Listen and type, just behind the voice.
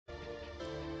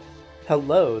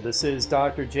Hello, this is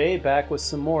Dr. J back with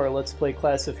some more Let's Play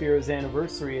Class of Heroes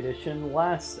Anniversary Edition.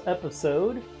 Last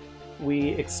episode, we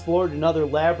explored another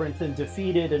labyrinth and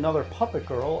defeated another puppet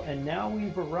girl, and now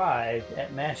we've arrived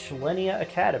at Mashlenia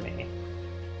Academy.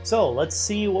 So, let's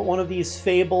see what one of these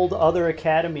fabled other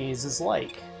academies is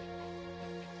like.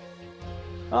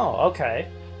 Oh, okay.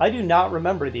 I do not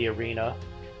remember the arena.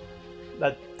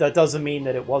 That doesn't mean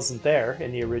that it wasn't there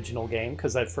in the original game,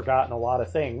 because I've forgotten a lot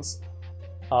of things.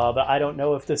 But I don't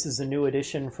know if this is a new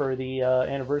edition for the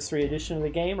anniversary edition of the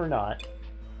game or not.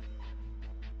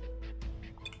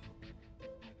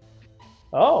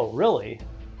 Oh, really?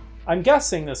 I'm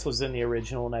guessing this was in the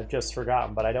original and I've just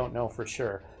forgotten, but I don't know for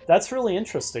sure. That's really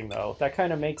interesting, though. That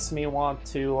kind of makes me want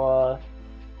to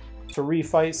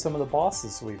refight some of the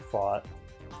bosses we've fought.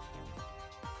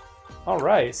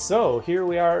 Alright, so here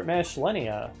we are at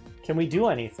Mashlenia. Can we do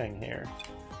anything here?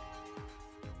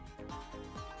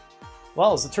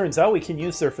 Well, as it turns out, we can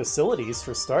use their facilities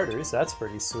for starters. That's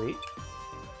pretty sweet.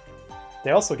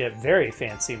 They also get very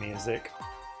fancy music.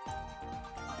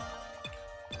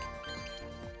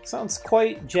 Sounds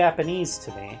quite Japanese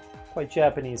to me. Quite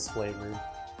Japanese flavored.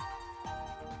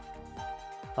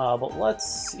 But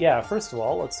let's... yeah, first of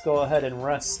all, let's go ahead and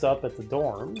rest up at the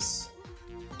dorms.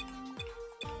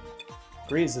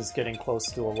 Breeze is getting close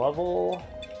to a level.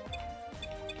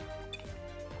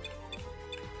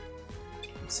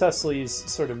 Cecily's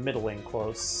sort of middling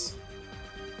close.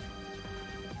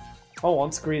 Oh,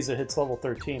 once Grieza hits level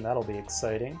 13, that'll be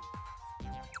exciting.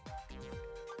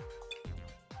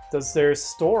 Does their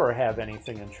store have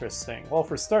anything interesting? Well,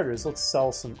 for starters, let's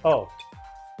sell some... oh,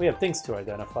 we have things to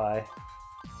identify.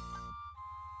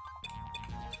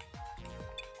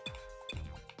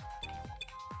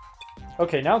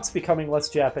 Okay, now it's becoming less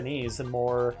Japanese and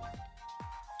more...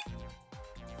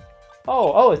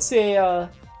 oh, it's a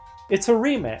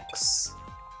remix.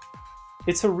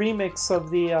 It's a remix of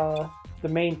the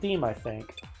main theme, I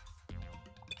think.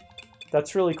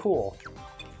 That's really cool.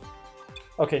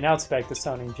 Okay, now it's back to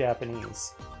sounding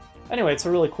Japanese. Anyway, it's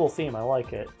a really cool theme. I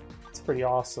like it. It's pretty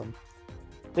awesome.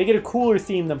 They get a cooler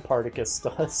theme than Particus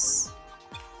does.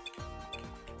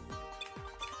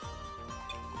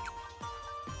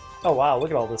 Oh wow, look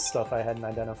at all this stuff I hadn't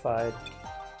identified.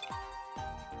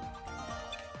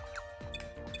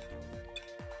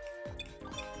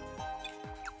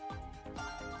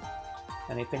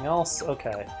 Anything else?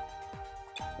 Okay.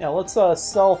 Yeah, let's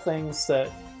sell things that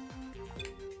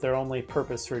their only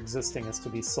purpose for existing is to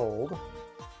be sold.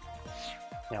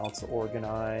 Yeah, let's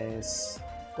organize...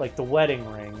 like the wedding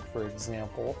ring, for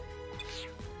example.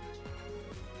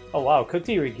 Oh wow, cooked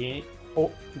onigiri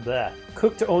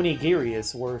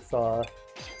is worth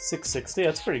 $6.60.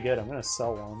 That's pretty good. I'm gonna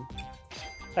sell one.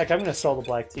 Heck, I'm gonna sell the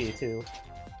black tea too.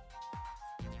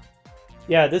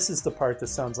 Yeah, this is the part that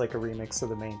sounds like a remix of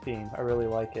the main theme. I really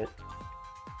like it.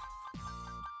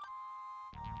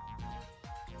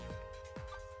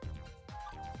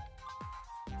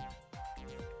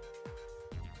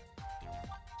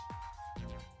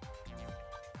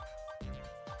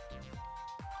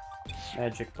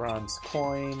 Magic bronze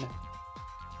coin.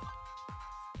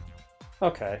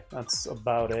 Okay, that's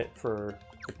about it for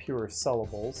the pure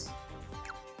sellables.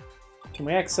 Can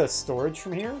we access storage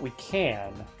from here? We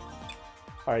can.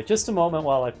 Alright, just a moment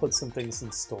while I put some things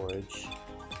in storage.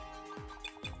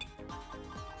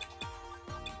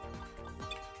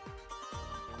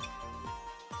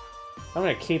 I'm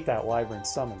gonna keep that Wyvern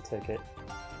Summon ticket.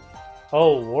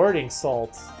 Oh, Warding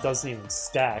Salt doesn't even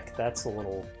stack. That's a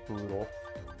little brutal.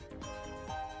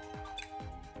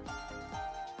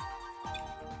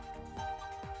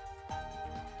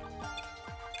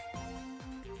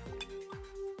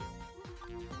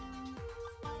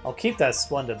 I'll keep that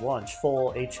Splendid Lunch.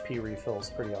 Full HP refill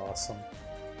is pretty awesome.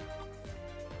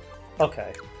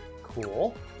 Okay,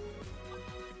 cool.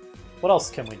 What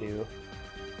else can we do?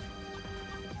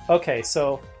 Okay,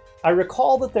 so I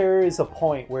recall that there is a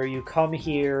point where you come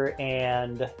here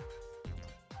and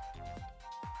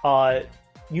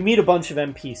you meet a bunch of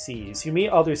NPCs. You meet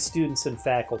other students and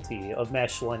faculty of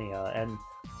Mashlenia, and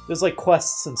there's like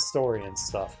quests and story and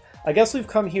stuff. I guess we've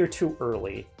come here too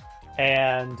early,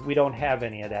 and we don't have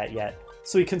any of that yet.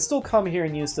 So we can still come here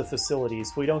and use the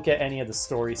facilities, but we don't get any of the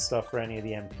story stuff or any of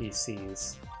the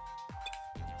NPCs.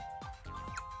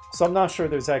 So I'm not sure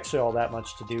there's actually all that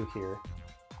much to do here.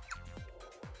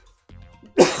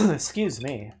 Excuse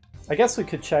me. I guess we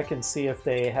could check and see if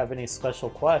they have any special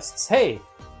quests. Hey!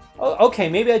 Oh, okay,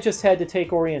 maybe I just had to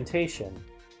take orientation.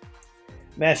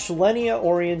 Mashlenia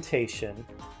Orientation.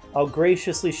 I'll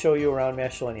graciously show you around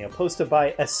Mashlenia. Posted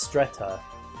by Estretta.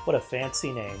 What a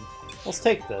fancy name. Let's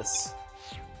take this.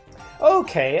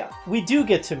 Okay, we do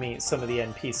get to meet some of the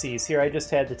NPCs here. I just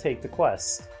had to take the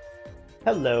quest.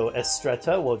 Hello,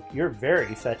 Estretta. Well, you're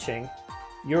very fetching.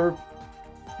 You're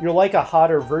like a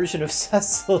hotter version of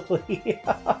Cecily.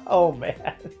 Oh,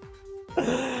 man.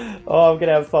 Oh, I'm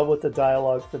gonna have fun with the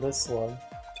dialogue for this one.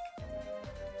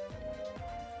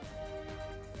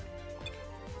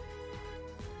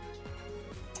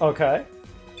 Okay.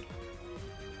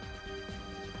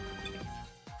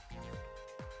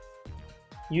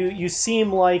 You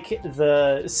seem like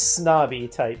the snobby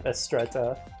type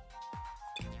Estretta.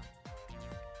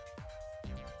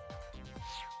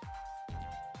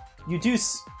 You do...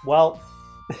 Well,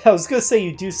 I was gonna say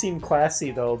you do seem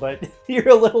classy, though, but you're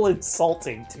a little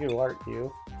insulting, too, aren't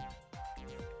you?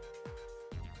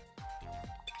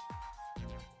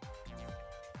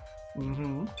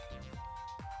 Mm-hmm.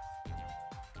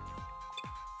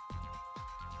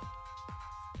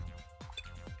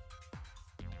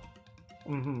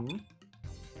 Mm-hmm.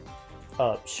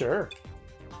 Sure.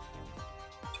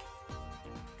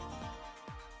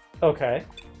 Okay.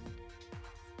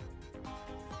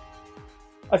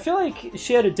 I feel like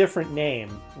she had a different name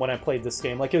when I played this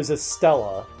game. Like it was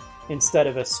Estella instead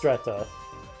of Estretta.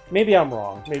 Maybe I'm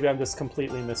wrong. Maybe I'm just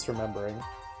completely misremembering.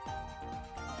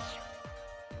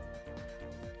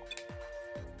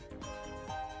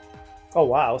 Oh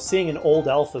wow, seeing an old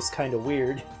elf is kind of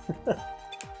weird.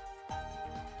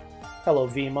 Hello,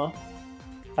 Vima.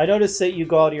 I noticed that you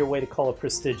go out of your way to call it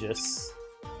prestigious.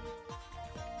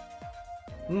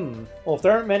 Well, if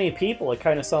there aren't many people, it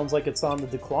kind of sounds like it's on the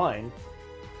decline.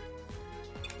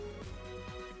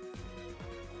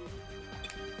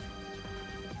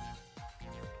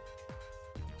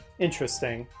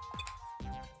 Interesting.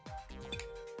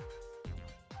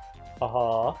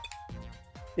 Uh-huh.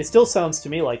 It still sounds to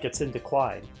me like it's in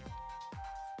decline.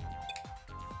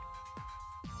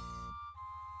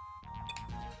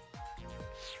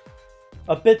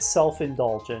 A bit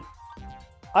self-indulgent.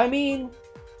 I mean,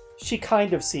 she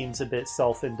kind of seems a bit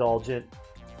self-indulgent.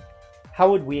 How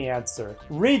would we answer?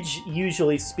 Ridge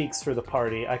usually speaks for the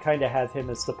party. I kind of have him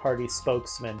as the party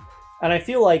spokesman. And I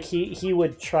feel like he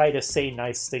would try to say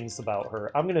nice things about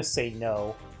her. I'm gonna say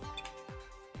no.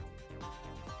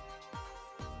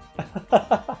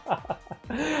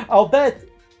 I'll bet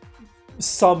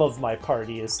some of my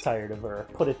party is tired of her.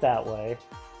 Put it that way.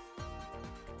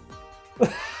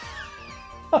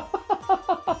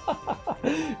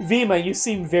 Vima, you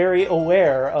seem very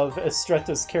aware of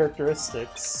Estretta's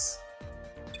characteristics.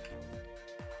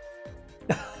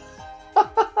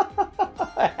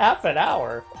 Half an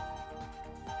hour?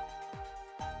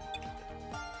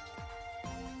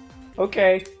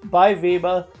 Okay, bye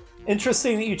Vima.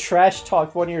 Interesting that you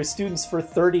trash-talked one of your students for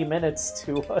 30 minutes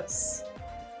to us.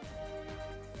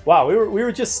 Wow, we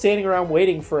were just standing around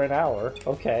waiting for an hour.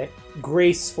 Okay.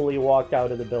 Gracefully walked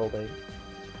out of the building.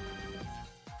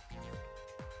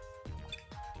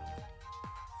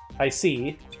 I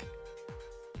see.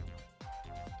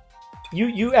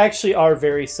 You actually are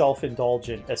very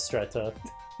self-indulgent, Estretta.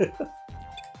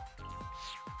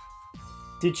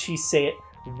 Did she say it?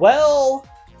 Well,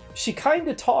 she kind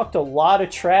of talked a lot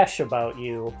of trash about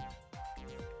you.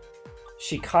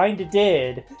 She kind of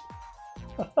did.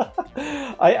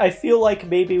 I feel like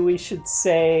maybe we should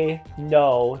say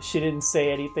no. She didn't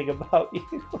say anything about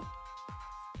you.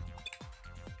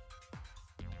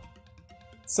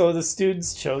 So the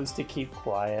students chose to keep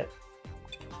quiet.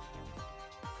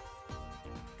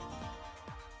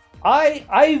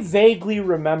 I vaguely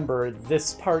remember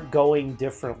this part going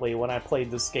differently when I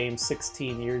played this game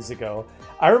 16 years ago.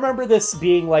 I remember this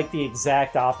being like the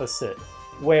exact opposite,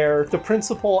 where the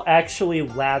principal actually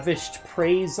lavished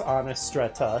praise on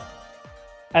Estretta,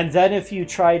 and then if you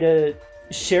try to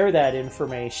share that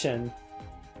information,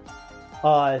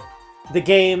 the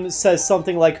game says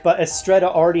something like, but Estretta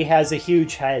already has a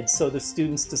huge head, so the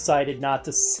students decided not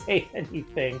to say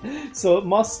anything. So it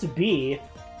must be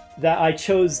that I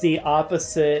chose the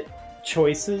opposite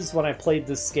choices when I played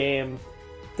this game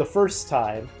the first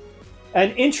time.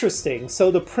 And interesting,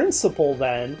 so the principal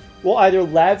then will either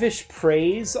lavish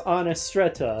praise on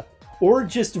Estretta or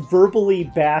just verbally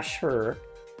bash her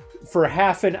for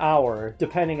half an hour,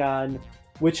 depending on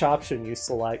which option you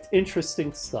select.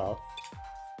 Interesting stuff.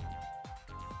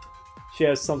 She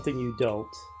has something you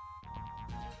don't.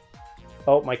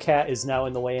 Oh, my cat is now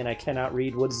in the way and I cannot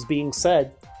read what is being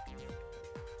said.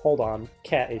 Hold on,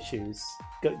 cat issues.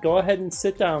 Go ahead and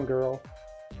sit down, girl.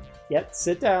 Yep,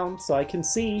 sit down so I can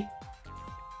see.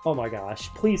 Oh my gosh,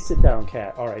 please sit down,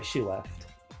 cat. Alright, she left.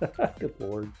 Good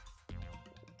lord.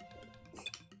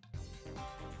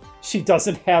 She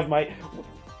doesn't have my...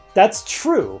 That's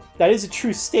true. That is a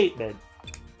true statement.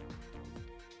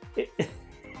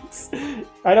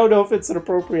 I don't know if it's an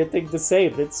appropriate thing to say,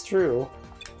 but it's true.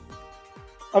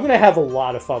 I'm gonna have a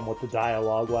lot of fun with the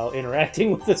dialogue while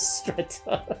interacting with the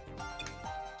Stretta.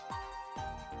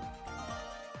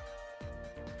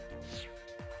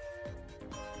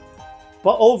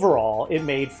 But overall, it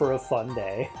made for a fun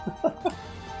day.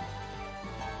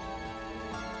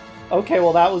 Okay,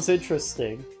 well that was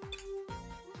interesting.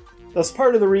 That's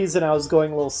part of the reason I was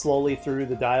going a little slowly through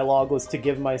the dialogue, was to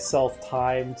give myself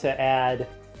time to add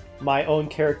my own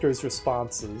character's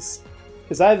responses.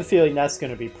 Because I have a feeling that's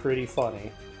going to be pretty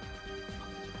funny.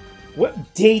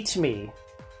 What? Date me!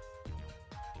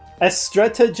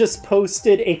 Estretta just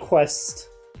posted a quest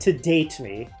to date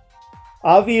me.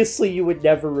 Obviously you would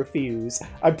never refuse.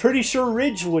 I'm pretty sure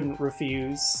Ridge wouldn't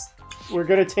refuse. We're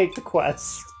gonna take the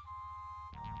quest.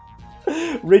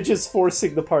 Ridge is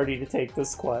forcing the party to take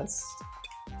this quest.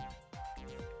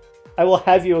 I will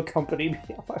have you accompany me.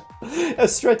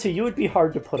 Estretta, you would be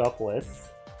hard to put up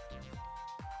with.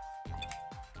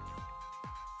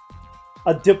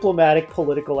 A diplomatic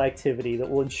political activity that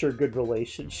will ensure good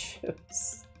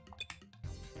relationships.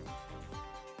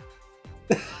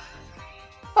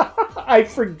 I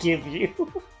forgive you.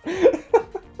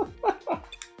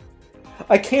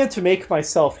 I can't make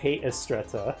myself hate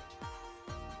Estretta.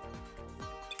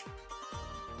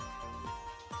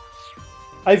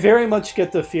 I very much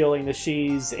get the feeling that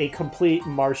she's a complete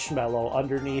marshmallow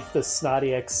underneath the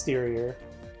snotty exterior.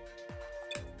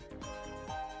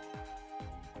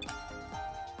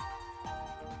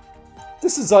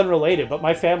 This is unrelated, but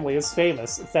my family is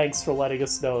famous. Thanks for letting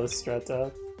us know,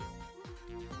 Estretta.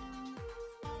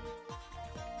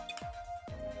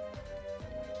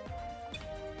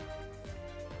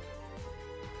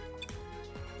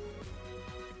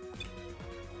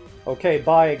 Okay,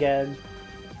 bye again.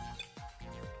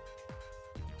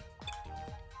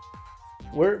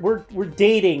 We're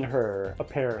dating her,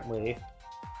 apparently.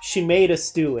 She made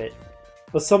us do it.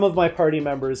 But some of my party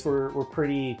members were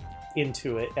pretty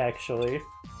into it, actually.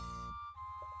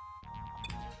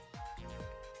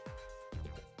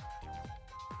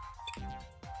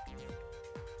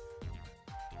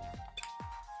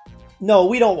 No,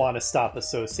 we don't want to stop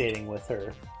associating with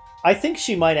her. I think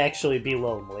she might actually be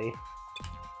lonely.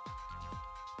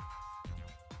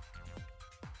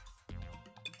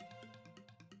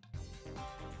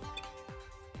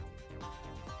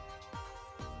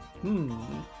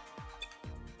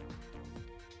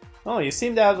 Oh, you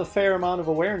seem to have a fair amount of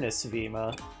awareness,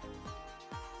 Vima.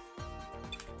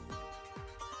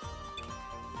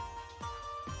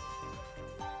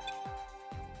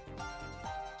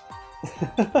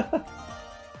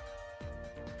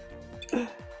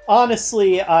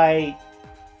 Honestly, I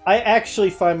actually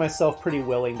find myself pretty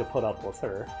willing to put up with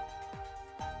her.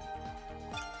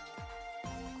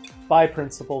 Bye,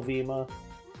 Principal Vima.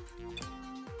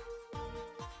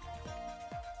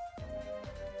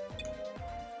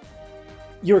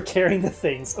 You're carrying the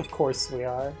things. Of course we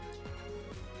are.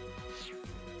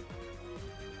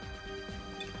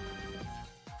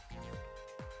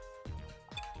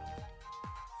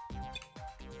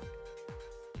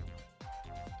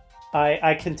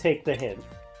 I can take the hint.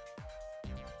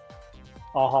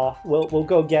 Uh-huh. We'll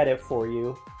go get it for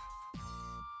you.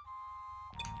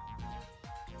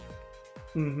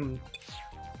 Mm-hmm.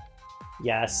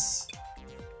 Yes.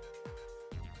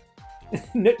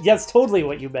 That's totally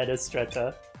what you meant,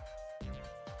 Estretta.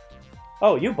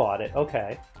 Oh, you bought it.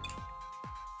 Okay.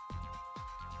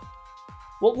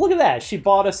 Well, look at that. She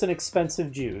bought us an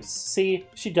expensive juice. See?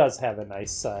 She does have a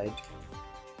nice side.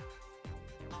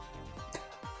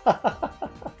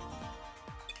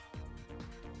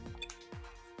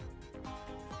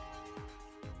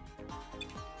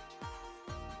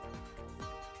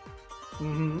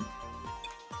 Mm-hmm.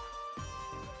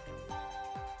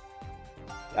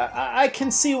 I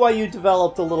can see why you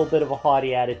developed a little bit of a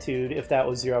haughty attitude if that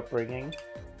was your upbringing.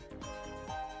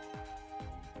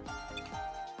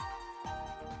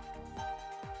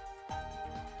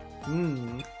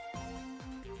 Hmm.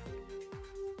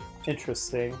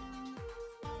 Interesting.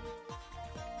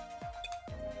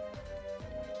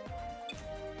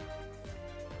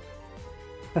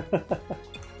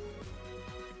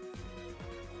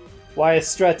 Why,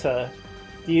 Estretta?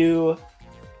 Do you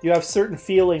have certain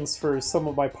feelings for some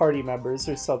of my party members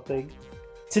or something?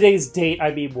 Today's date,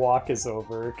 I mean walk, is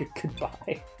over.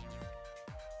 Goodbye.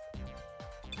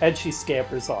 And she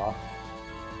scampers off.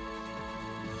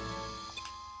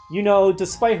 You know,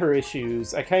 despite her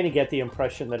issues, I kind of get the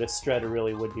impression that Estretta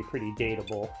really would be pretty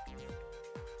dateable.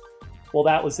 Well,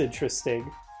 that was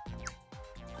interesting.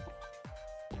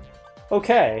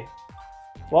 Okay.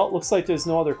 Well, it looks like there's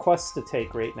no other quests to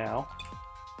take right now.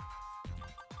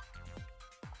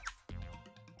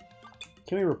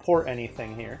 Can we report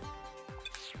anything here?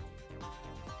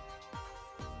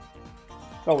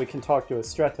 Oh, we can talk to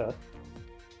Estretta.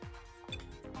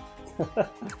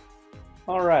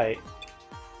 Alright.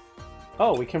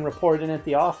 Oh, we can report in at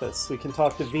the office. We can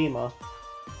talk to Vima.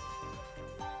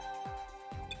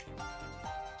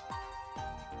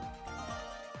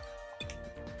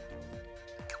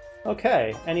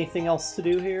 Okay, anything else to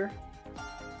do here?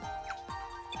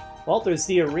 Well, there's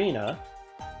the arena.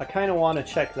 I kind of want to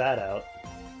check that out.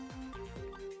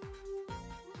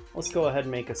 Let's go ahead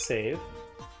and make a save.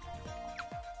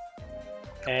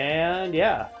 And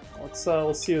yeah, let's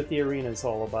see what the arena is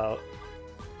all about.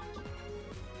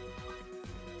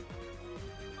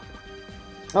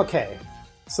 Okay,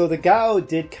 so the Gao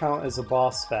did count as a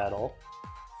boss battle,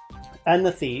 and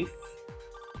the Thief.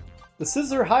 The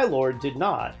Scissor High Lord did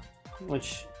not,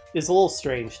 which is a little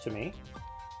strange to me.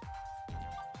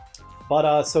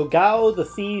 But so Gao, the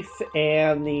Thief,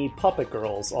 and the Puppet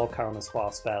Girls all count as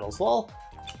boss battles. Well,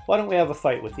 why don't we have a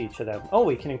fight with each of them? Oh,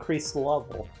 we can increase the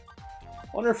level.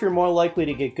 I wonder if you're more likely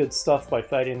to get good stuff by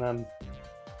fighting them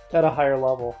at a higher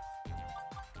level.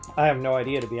 I have no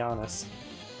idea, to be honest.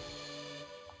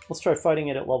 Let's try fighting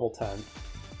it at level 10.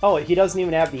 Oh, he doesn't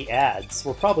even have the ads.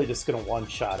 We're probably just going to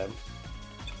one-shot him.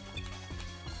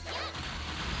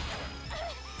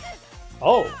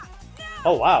 Oh!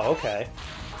 Oh, wow, okay.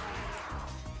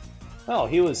 Oh,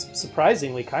 he was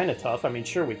surprisingly kind of tough. I mean,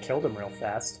 sure, we killed him real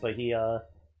fast, but he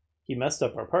messed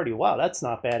up our party. Wow, that's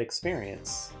not bad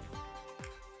experience.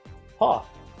 Huh.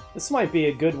 This might be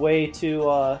a good way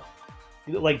to,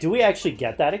 like, do we actually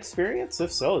get that experience?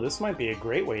 If so, this might be a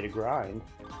great way to grind.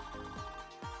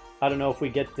 I don't know if we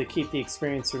get to keep the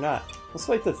experience or not. Let's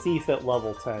fight the Thief at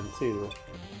level 10, too.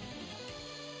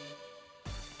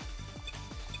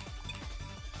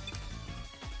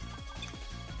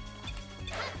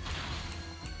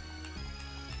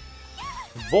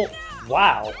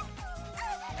 Wow.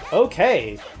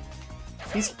 Okay.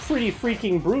 He's pretty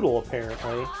freaking brutal,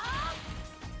 apparently.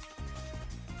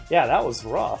 Yeah, that was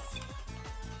rough.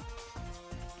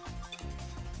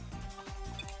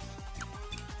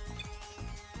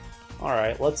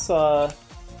 Alright, let's go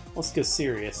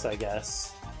serious, I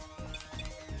guess.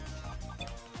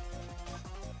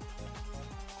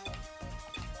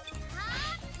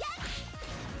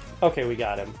 Okay, we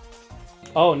got him.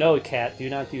 Oh no, Cat, do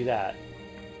not do that.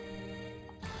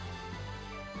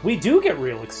 We do get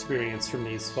real experience from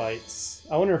these fights.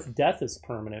 I wonder if death is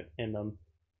permanent in them.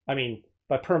 I mean,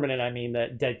 by permanent, I mean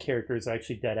that dead characters are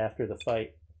actually dead after the fight.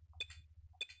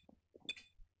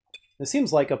 It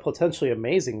seems like a potentially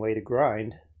amazing way to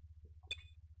grind.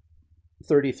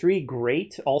 33,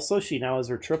 great. Also, she now has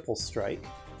her triple strike.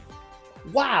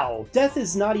 Wow, death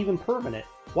is not even permanent.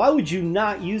 Why would you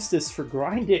not use this for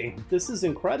grinding? This is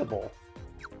incredible.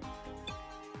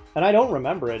 And I don't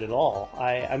remember it at all.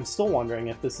 I'm still wondering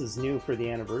if this is new for the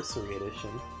Anniversary Edition.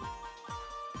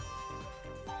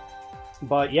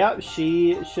 But yeah,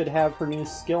 she should have her new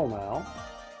skill now.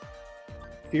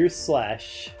 Fierce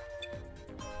Slash.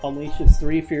 Unleashes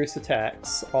 3 fierce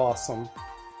attacks. Awesome.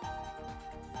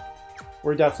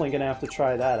 We're definitely going to have to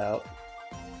try that out.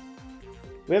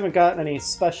 We haven't gotten any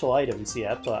special items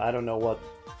yet, but I don't know what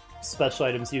special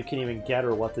items you can even get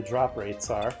or what the drop rates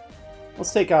are.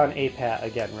 Let's take on APAT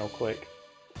again real quick.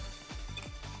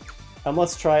 And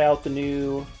let's try out the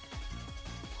new...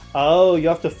 Oh, you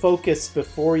have to focus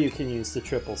before you can use the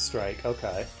triple strike.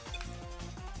 Okay.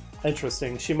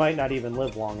 Interesting. She might not even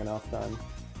live long enough then.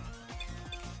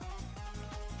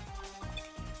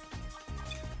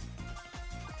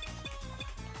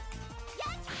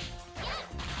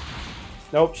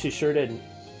 Nope, she sure didn't.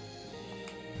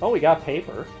 Oh, we got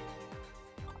paper.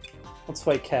 Let's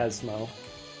fight Casmo.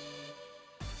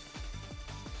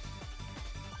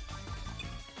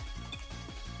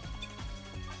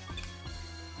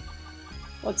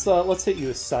 Let's hit you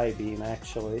with Psybeam,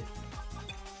 actually.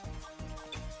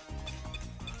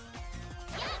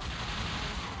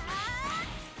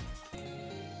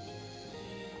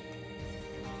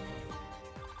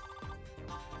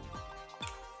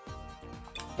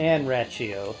 And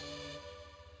Rachio.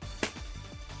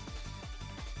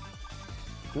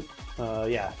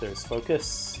 Yeah, there's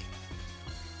focus.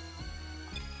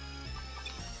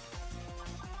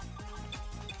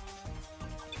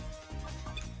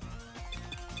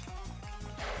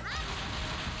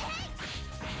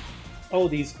 Oh,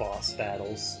 these boss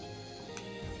battles.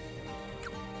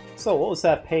 So, what was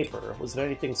that paper? Was it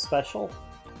anything special?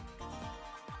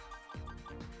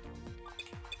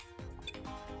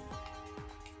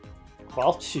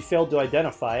 Well, she failed to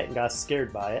identify it and got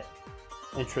scared by it.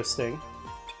 Interesting.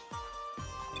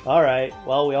 Alright,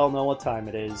 well, we all know what time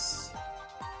it is.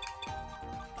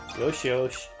 Yosh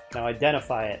yosh. Now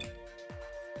identify it.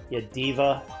 You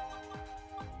diva.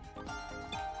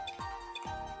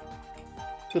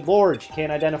 Good lord, you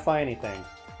can't identify anything.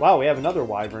 Wow, we have another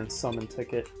Wyvern summon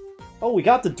ticket. Oh, we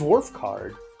got the dwarf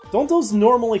card. Don't those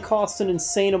normally cost an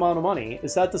insane amount of money?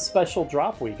 Is that the special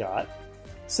drop we got?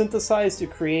 Synthesize to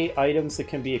create items that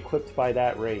can be equipped by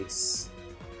that race.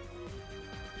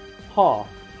 Huh.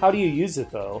 How do you use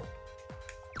it, though?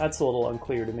 That's a little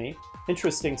unclear to me.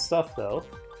 Interesting stuff, though.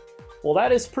 Well,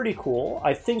 that is pretty cool.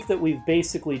 I think that we've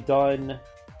basically done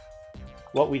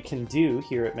what we can do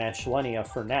here at Mashlenia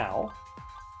for now.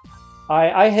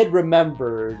 I had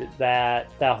remembered that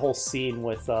whole scene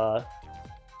with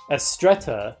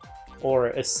Estretta,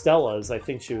 or Estella, as I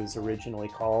think she was originally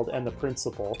called, and the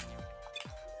principal.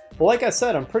 But like I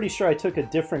said, I'm pretty sure I took a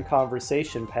different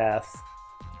conversation path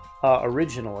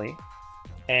originally,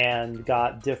 and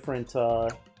got different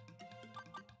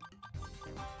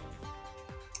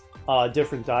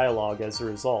different dialogue as a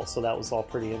result, so that was all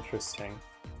pretty interesting.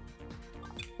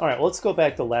 Alright, let's go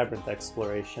back to Labyrinth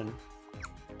Exploration.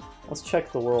 Let's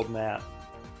check the world map.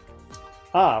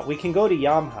 Ah, we can go to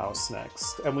Yam House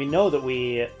next, and we know that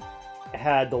we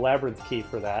had the Labyrinth key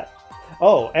for that.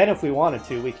 Oh, and if we wanted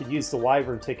to, we could use the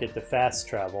Wyvern ticket to fast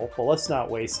travel, but let's not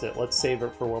waste it. Let's save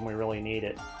it for when we really need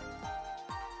it.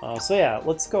 So yeah,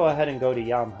 let's go ahead and go to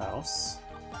Yam House.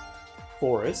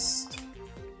 Forest.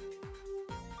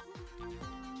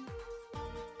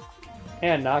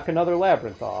 And knock another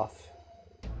labyrinth off.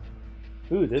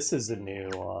 Ooh, this is a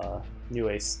new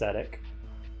aesthetic.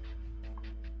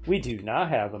 We do not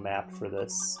have a map for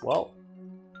this. Well,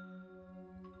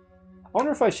 I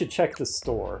wonder if I should check the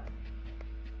store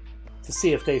to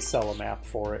see if they sell a map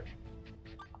for it.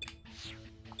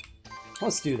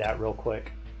 Let's do that real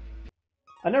quick.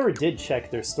 I never did check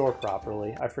their store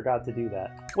properly. I forgot to do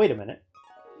that. Wait a minute.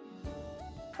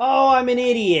 Oh, I'm an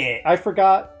idiot! I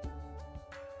forgot.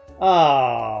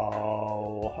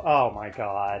 Oh my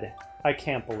god. I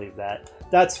can't believe that.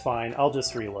 That's fine. I'll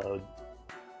just reload.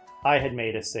 I had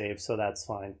made a save, so that's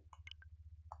fine.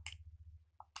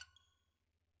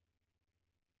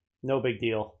 No big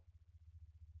deal.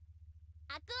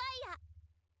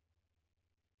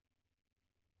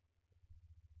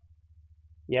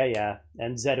 Yeah.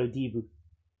 And Zero Dibu.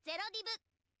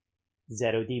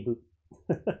 Zero Dibu.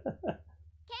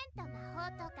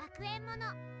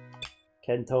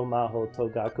 Kento Maho to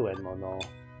Gakuen Mono.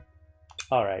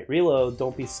 Alright, reload.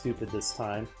 Don't be stupid this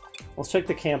time. Let's check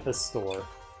the campus store.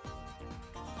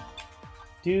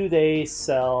 Do they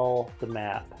sell the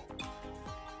map?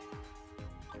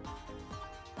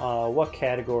 What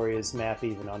category is map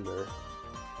even under?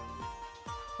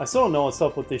 I still don't know what's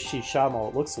up with this Shishamo.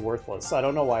 It looks worthless. I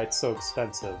don't know why it's so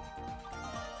expensive.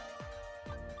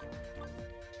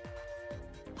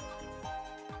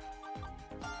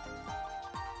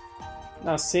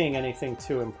 Not seeing anything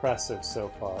too impressive so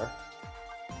far.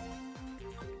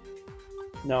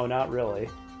 No, not really.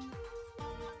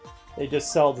 They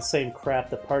just sell the same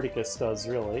crap that Particus does,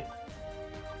 really.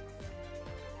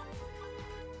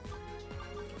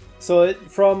 So,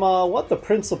 from what the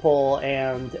principal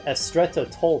and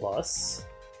Estretta told us,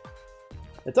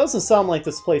 it doesn't sound like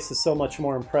this place is so much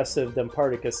more impressive than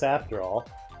Particus after all.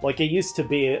 Like, it used to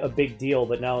be a big deal,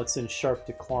 but now it's in sharp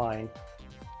decline.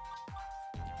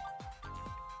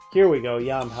 Here we go,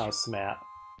 Yam House map.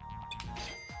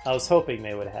 I was hoping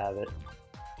they would have it.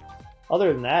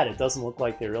 Other than that, it doesn't look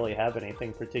like they really have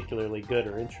anything particularly good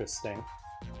or interesting.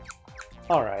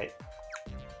 Alright.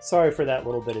 Sorry for that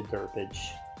little bit of derpage.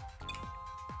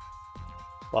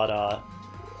 But,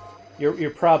 you're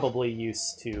probably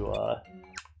used to,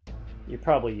 you're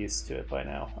probably used to it by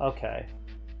now. Okay.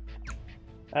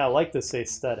 I like this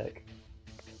aesthetic.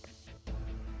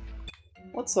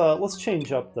 Let's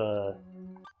change up the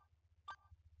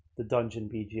dungeon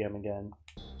BGM again.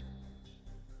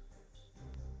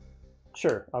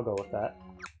 Sure, I'll go with that.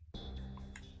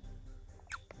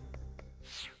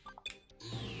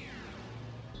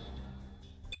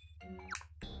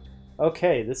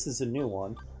 Okay, this is a new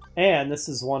one. And this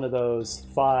is one of those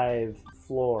 5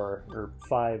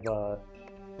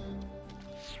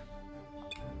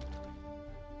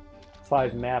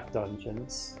 map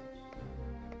dungeons.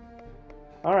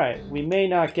 Alright, we may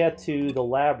not get to the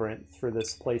labyrinth for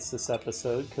this place this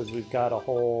episode, because we've got a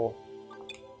whole...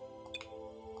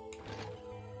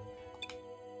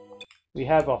 We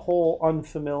have a whole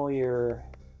unfamiliar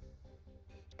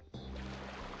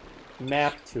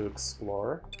map to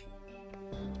explore.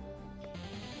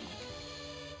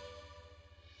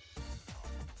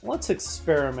 Let's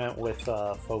experiment with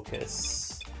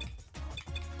focus.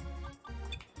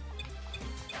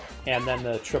 And then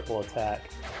the triple attack.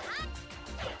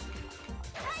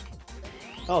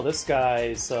 Oh, this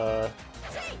guy's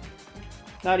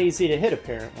not easy to hit,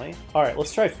 apparently. Alright,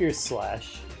 let's try Fierce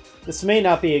Slash. This may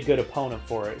not be a good opponent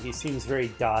for it. He seems very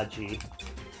dodgy.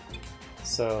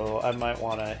 So I might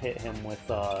want to hit him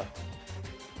with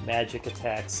magic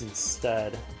attacks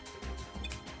instead.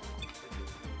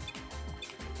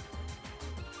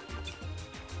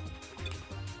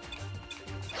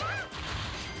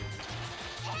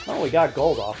 Oh, we got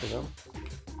gold off of him.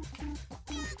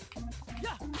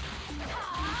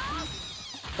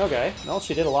 Okay, well,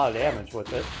 she did a lot of damage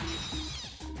with it.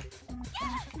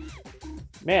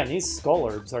 Man, these skull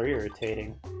herbs are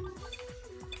irritating.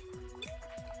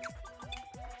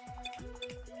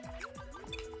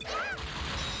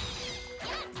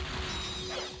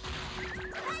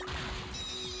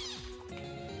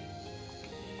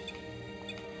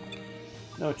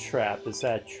 No trap, is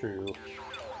that true?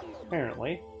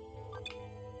 Apparently.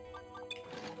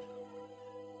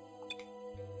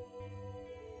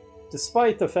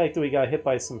 Despite the fact that we got hit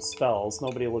by some spells,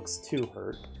 nobody looks too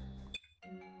hurt.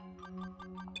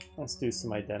 Let's do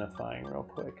some identifying real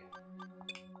quick.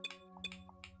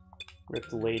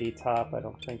 Ripped lady top, I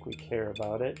don't think we care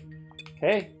about it.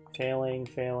 Okay, failing,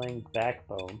 failing,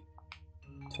 backbone.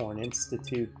 Torn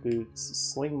institute boots,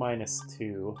 sling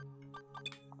 -2.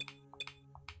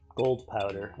 Gold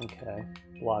powder, okay.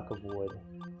 Block of wood.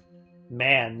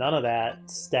 Man, none of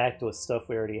that stacked with stuff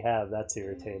we already have, that's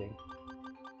irritating.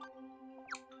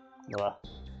 Ugh.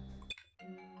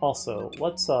 Also,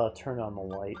 let's turn on the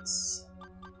lights.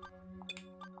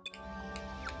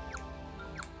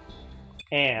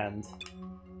 And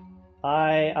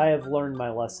I have learned my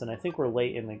lesson. I think we're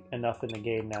late enough in the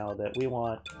game now that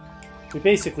we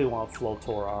basically want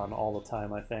Flotor on all the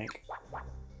time, I think.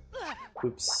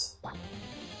 Oops.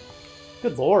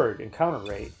 Good lord, encounter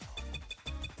rate.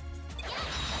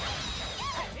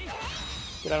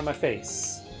 Get out of my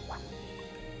face.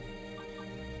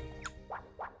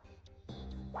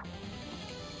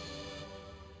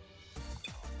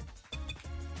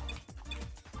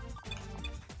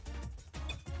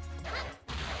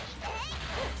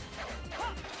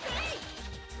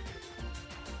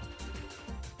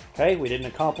 Okay, we didn't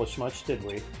accomplish much, did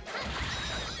we?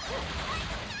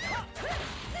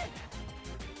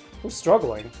 We're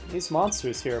struggling. These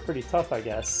monsters here are pretty tough, I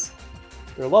guess.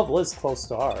 Their level is close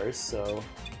to ours, so...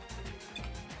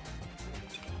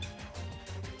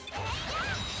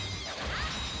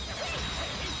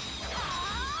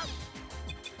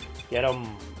 Get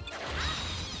 'em!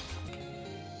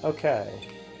 Okay.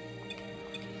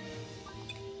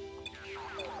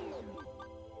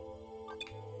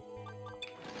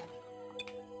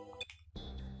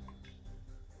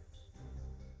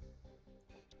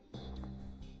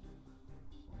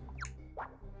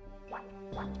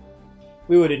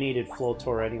 We would have needed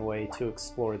Flotor anyway to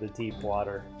explore the deep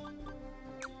water.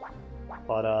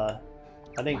 But, I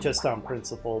think just on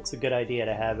principle, it's a good idea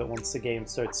to have it once the game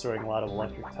starts throwing a lot of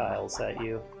electric tiles at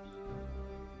you.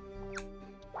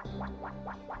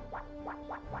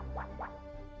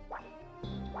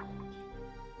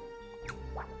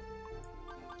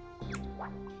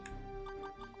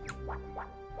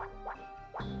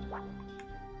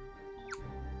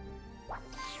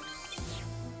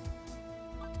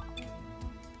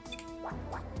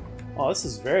 Oh, this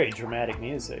is very dramatic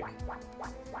music.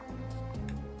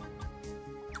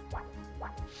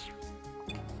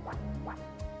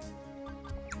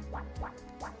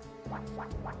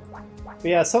 But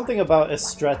yeah, something about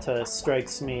Estretta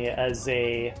strikes me as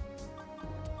a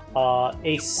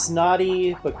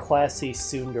snotty but classy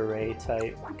tsundere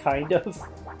type, kind of.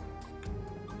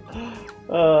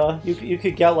 You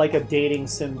could get like a dating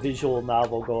sim visual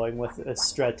novel going with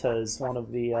Estretta as one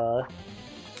of the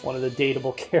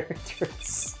dateable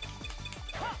characters.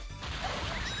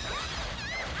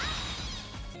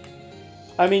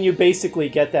 I mean, you basically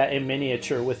get that in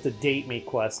miniature with the Date Me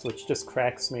quest, which just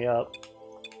cracks me up.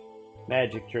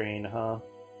 Magic Drain, huh?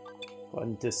 Go ahead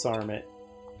and disarm it.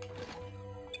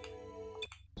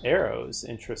 Arrows,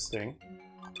 interesting.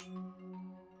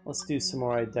 Let's do some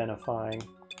more identifying.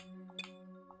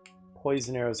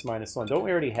 Poison arrows -1. Don't we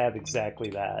already have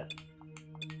exactly that?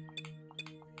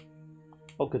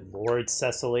 Oh, good lord,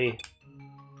 Cecily.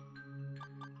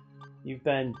 You've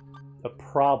been a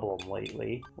problem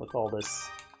lately with all this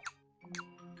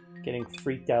getting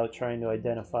freaked out trying to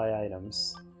identify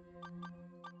items.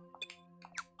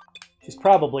 She's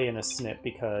probably in a snip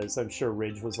because I'm sure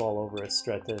Ridge was all over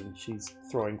Estretta and she's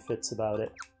throwing fits about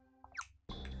it.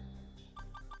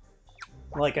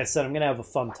 Like I said, I'm gonna have a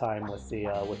fun time with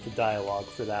the dialogue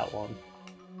for that one.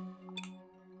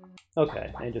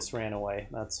 Okay, they just ran away.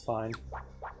 That's fine.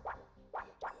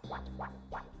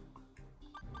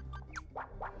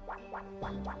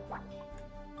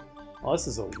 Oh, this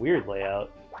is a weird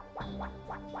layout.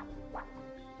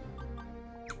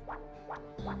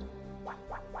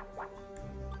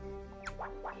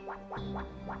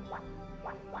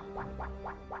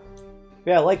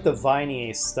 Yeah, I like the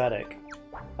viney aesthetic.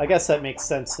 I guess that makes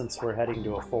sense since we're heading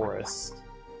to a forest.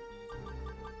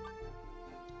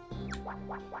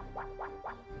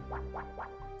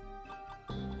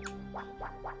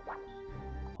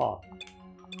 Huh.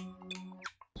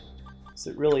 Is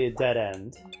it really a dead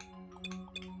end?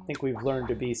 I think we've learned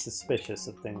to be suspicious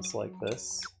of things like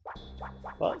this.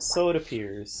 But so it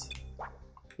appears.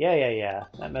 Yeah.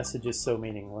 That message is so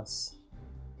meaningless.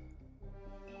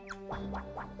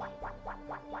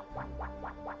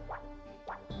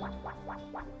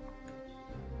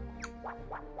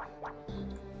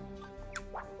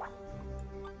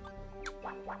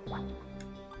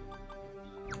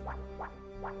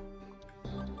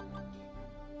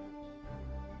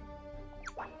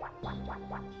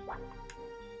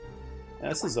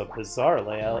 This is a bizarre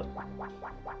layout.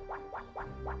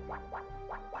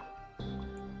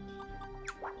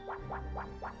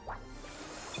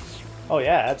 Oh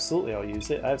yeah, absolutely I'll use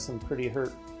it. I have some pretty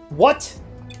hurt... What?!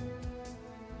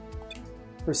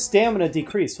 Her stamina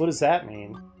decreased. What does that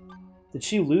mean? Did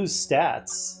she lose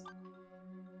stats?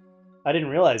 I didn't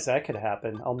realize that could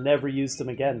happen. I'll never use them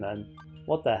again then.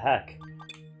 What the heck?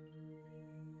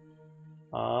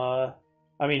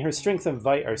 I mean, her strength and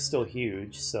bite are still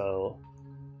huge, so...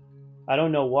 I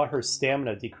don't know what her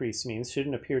stamina decrease means.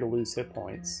 Shouldn't appear to lose hit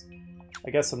points.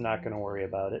 I guess I'm not going to worry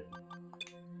about it.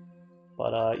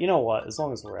 But, you know what? As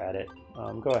long as we're at it,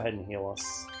 go ahead and heal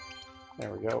us.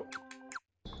 There we go.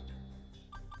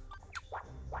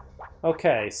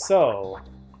 Okay, so...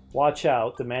 Watch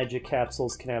out. The magic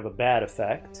capsules can have a bad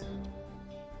effect.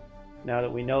 Now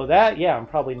that we know that, yeah, I'm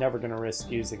probably never going to risk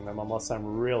using them unless I'm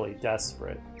really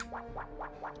desperate.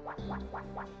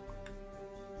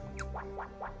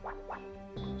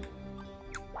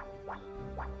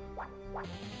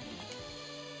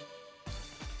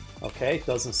 Okay,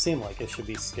 doesn't seem like it should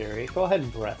be scary. Go ahead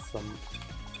and breath them.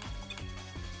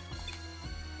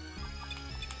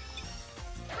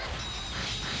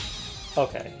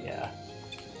 Okay, yeah.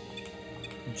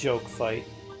 Joke fight.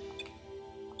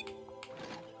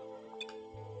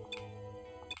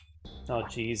 Oh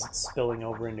geez, it's spilling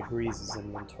over into Grease's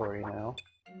inventory now.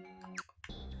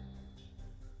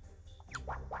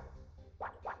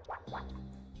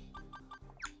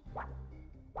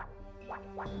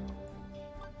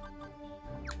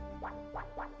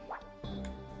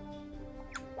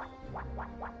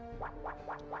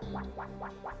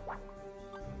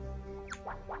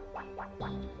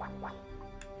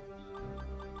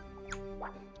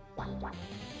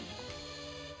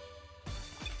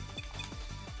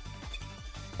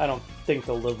 I don't think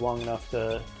they'll live long enough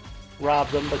to rob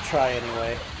them, but try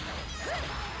anyway.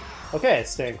 Okay, I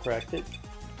stand corrected.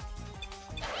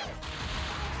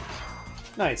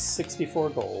 Nice,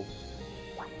 64 gold.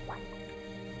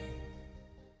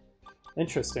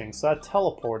 Interesting, so that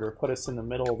teleporter put us in the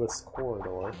middle of this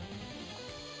corridor.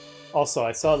 Also,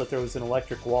 I saw that there was an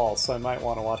electric wall, so I might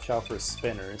want to watch out for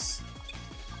spinners.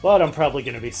 But I'm probably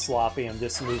going to be sloppy and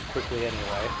just move quickly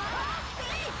anyway.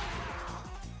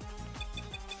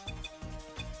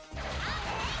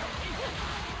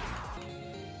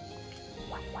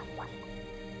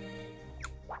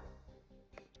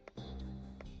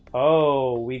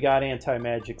 Oh, we got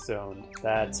anti-magic zoned.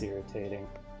 That's irritating.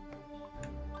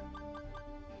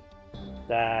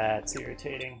 That's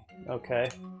irritating. Okay.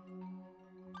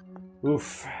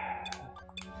 Oof.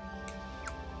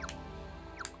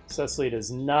 Cecily does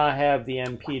not have the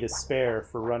MP to spare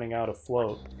for running out of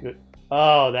float. Good.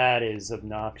 Oh, that is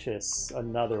obnoxious.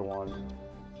 Another one.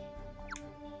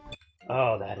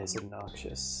 Oh, that is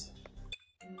obnoxious.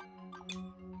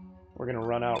 We're gonna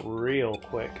run out real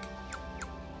quick.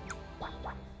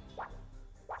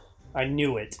 I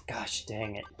knew it. Gosh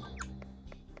dang it.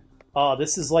 Oh,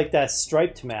 this is like that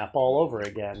striped map all over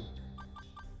again.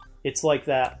 It's like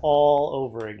that all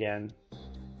over again.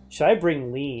 Should I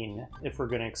bring Lean if we're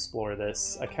going to explore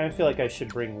this? I kind of feel like I should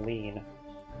bring Lean.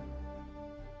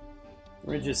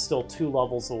 Ridge is still 2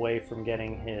 levels away from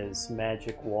getting his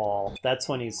magic wall. That's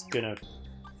when he's going to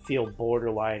feel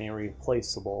borderline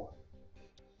irreplaceable.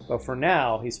 But for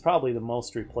now, he's probably the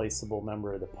most replaceable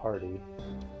member of the party.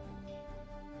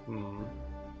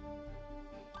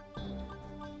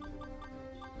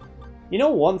 You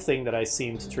know, one thing that I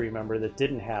seemed to remember that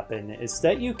didn't happen is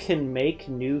that you can make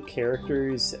new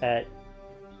characters at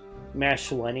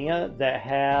Mashlenia that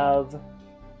have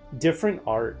different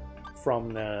art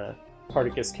from the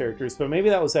Particus characters, but maybe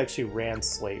that was actually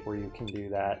Randslate where you can do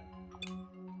that.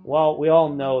 Well, we all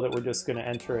know that we're just going to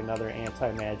enter another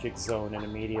anti-magic zone and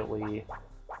immediately,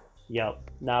 yep,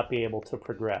 not be able to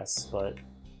progress, but...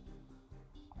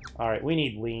 Alright, we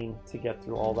need lean to get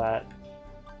through all that.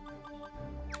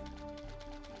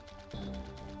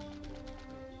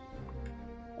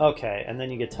 Okay, and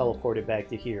then you get teleported back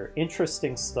to here.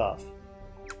 Interesting stuff.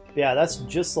 Yeah, that's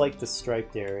just like the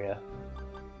striped area.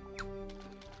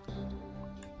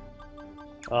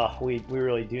 We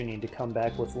really do need to come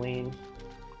back with lean.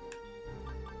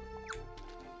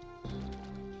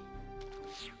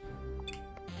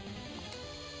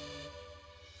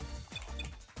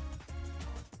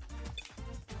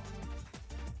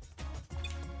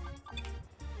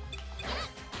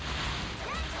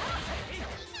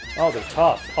 Oh, they're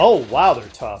tough. Oh, wow, they're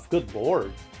tough. Good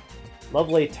lord.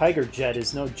 Lovely Tiger Jet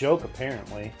is no joke,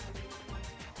 apparently.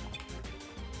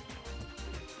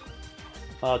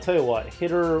 I'll tell you what,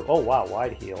 hitter... Oh, wow,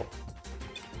 wide heal.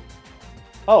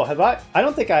 Oh, have I... I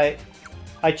don't think I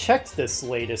checked this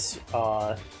latest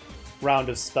round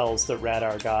of spells that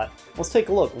Radar got. Let's take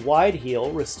a look. Wide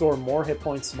heal, restore more hit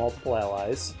points to multiple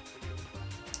allies.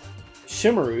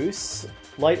 Shimmerus,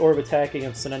 light orb attack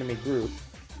against an enemy group.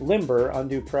 Limber,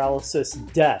 undo paralysis,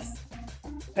 death.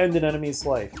 End an enemy's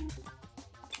life.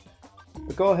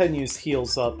 But go ahead and use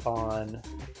heals up on...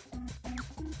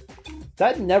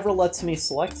 That never lets me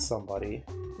select somebody.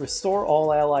 Restore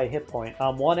all ally hit point.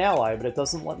 I'm one ally, but it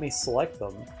doesn't let me select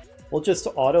them. We'll just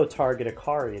auto-target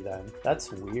Akari then.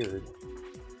 That's weird.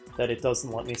 That it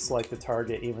doesn't let me select the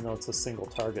target even though it's a single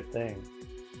target thing.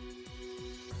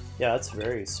 Yeah, that's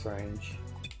very strange.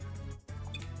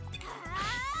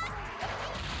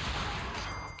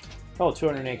 Oh,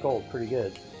 208 gold. Pretty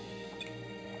good.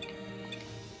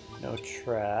 No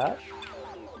trap.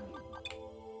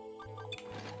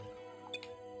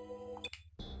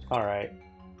 Alright.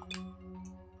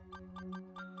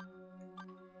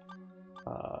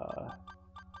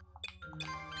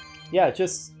 Yeah,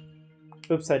 just...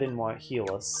 Oops, I didn't want heal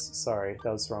us. Sorry, that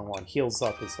was the wrong one. Heals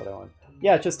up is what I want.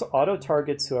 Yeah, just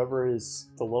auto-targets whoever is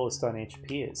the lowest on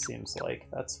HP, it seems like.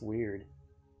 That's weird.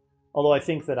 Although I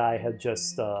think that I had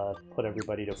just put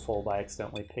everybody to full by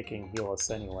accidentally picking heal us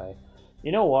anyway.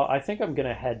 You know what? I think I'm going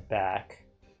to head back.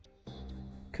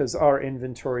 Because our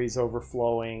inventory's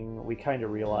overflowing. We kind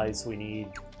of realize we need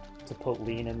to put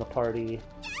lean in the party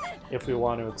if we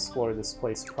want to explore this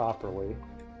place properly.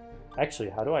 Actually,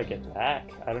 how do I get back?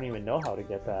 I don't even know how to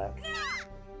get back.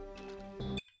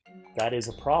 That is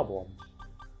a problem.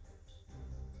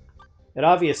 It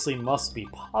obviously must be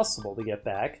possible to get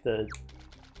back. The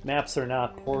maps are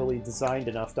not poorly designed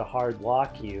enough to hard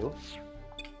lock you.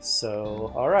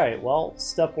 So, alright, well,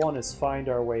 step one is find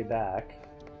our way back.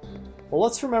 Well,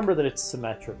 let's remember that it's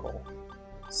symmetrical.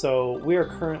 So, we are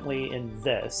currently in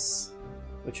this,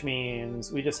 which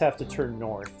means we just have to turn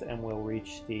north and we'll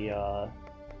reach the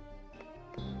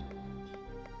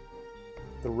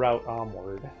route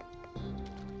onward.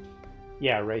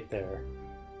 Yeah, right there.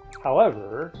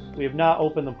 However, we have not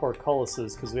opened the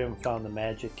portcullises because we haven't found the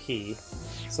magic key.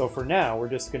 So for now, we're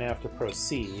just going to have to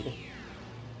proceed.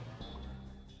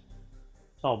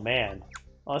 Oh man.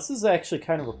 Oh, this is actually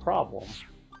kind of a problem.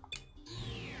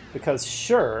 Because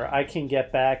sure, I can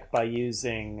get back by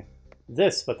using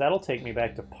this, but that'll take me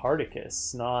back to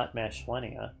Particus, not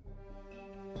Mashlenia.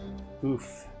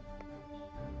 Oof.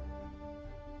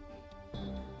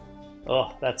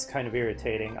 Ugh, that's kind of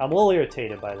irritating. I'm a little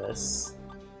irritated by this.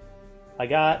 I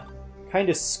got kind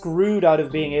of screwed out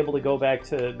of being able to go back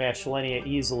to Mashlenia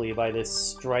easily by this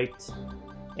striped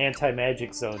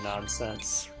anti-magic zone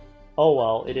nonsense. Oh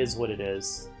well, it is what it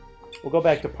is. We'll go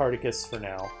back to Particus for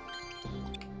now.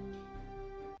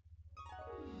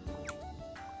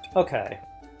 Okay.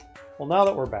 Well, now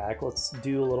that we're back, let's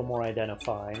do a little more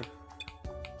identifying.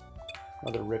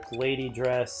 Another ripped lady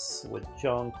dress with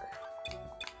junk.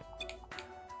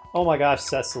 Oh my gosh,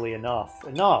 Cecily, enough.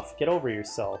 Enough! Get over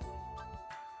yourself.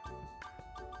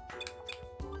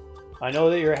 I know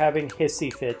that you're having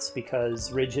hissy fits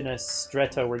because Reginus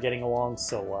Stretta were getting along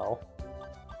so well.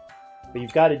 But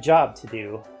you've got a job to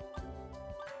do.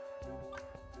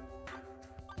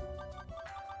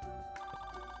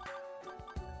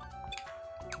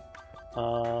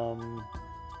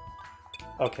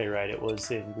 Okay, right, it was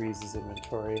in Grease's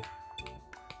inventory.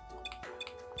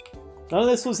 None of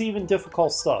this was even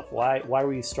difficult stuff. Why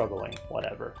were you struggling?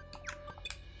 Whatever.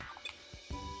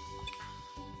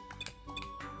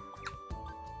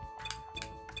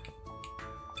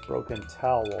 Broken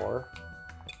Talwar.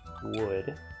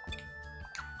 Wood.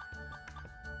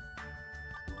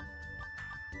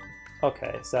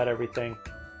 Okay, is that everything?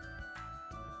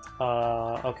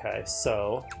 Okay,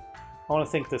 so I want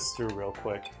to think this through real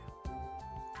quick.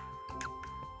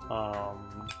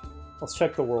 Let's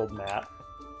check the world map.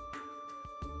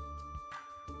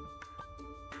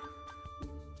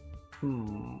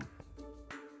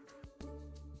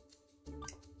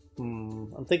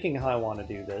 I'm thinking how I want to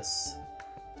do this.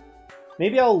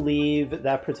 Maybe I'll leave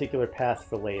that particular path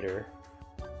for later.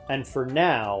 And for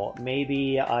now,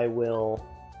 maybe I will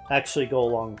actually go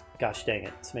along... Gosh dang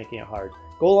it, it's making it hard.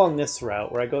 Go along this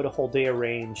route, where I go to Holdea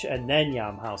Range and then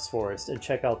Yamhouse Forest and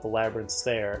check out the labyrinths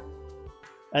there.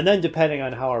 And then depending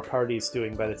on how our party's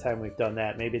doing by the time we've done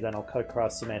that, maybe then I'll cut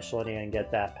across to Mashlinia and get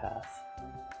that path.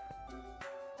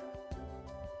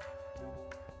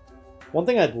 One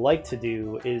thing I'd like to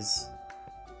do is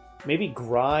maybe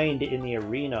grind in the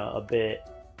arena a bit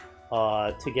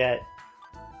to get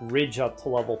Ridge up to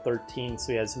level 13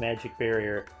 so he has Magic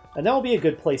Barrier. And that will be a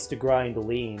good place to grind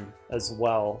Lean as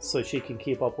well, so she can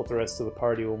keep up with the rest of the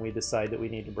party when we decide that we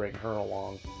need to bring her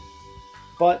along.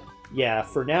 But yeah,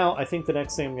 for now, I think the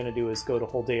next thing I'm going to do is go to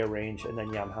Holdea Range and then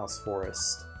Yamhouse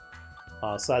Forest.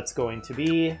 So that's going to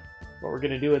be what we're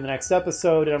going to do in the next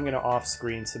episode, and I'm going to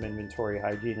off-screen some inventory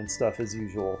hygiene and stuff as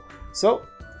usual. So,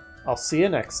 I'll see you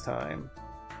next time.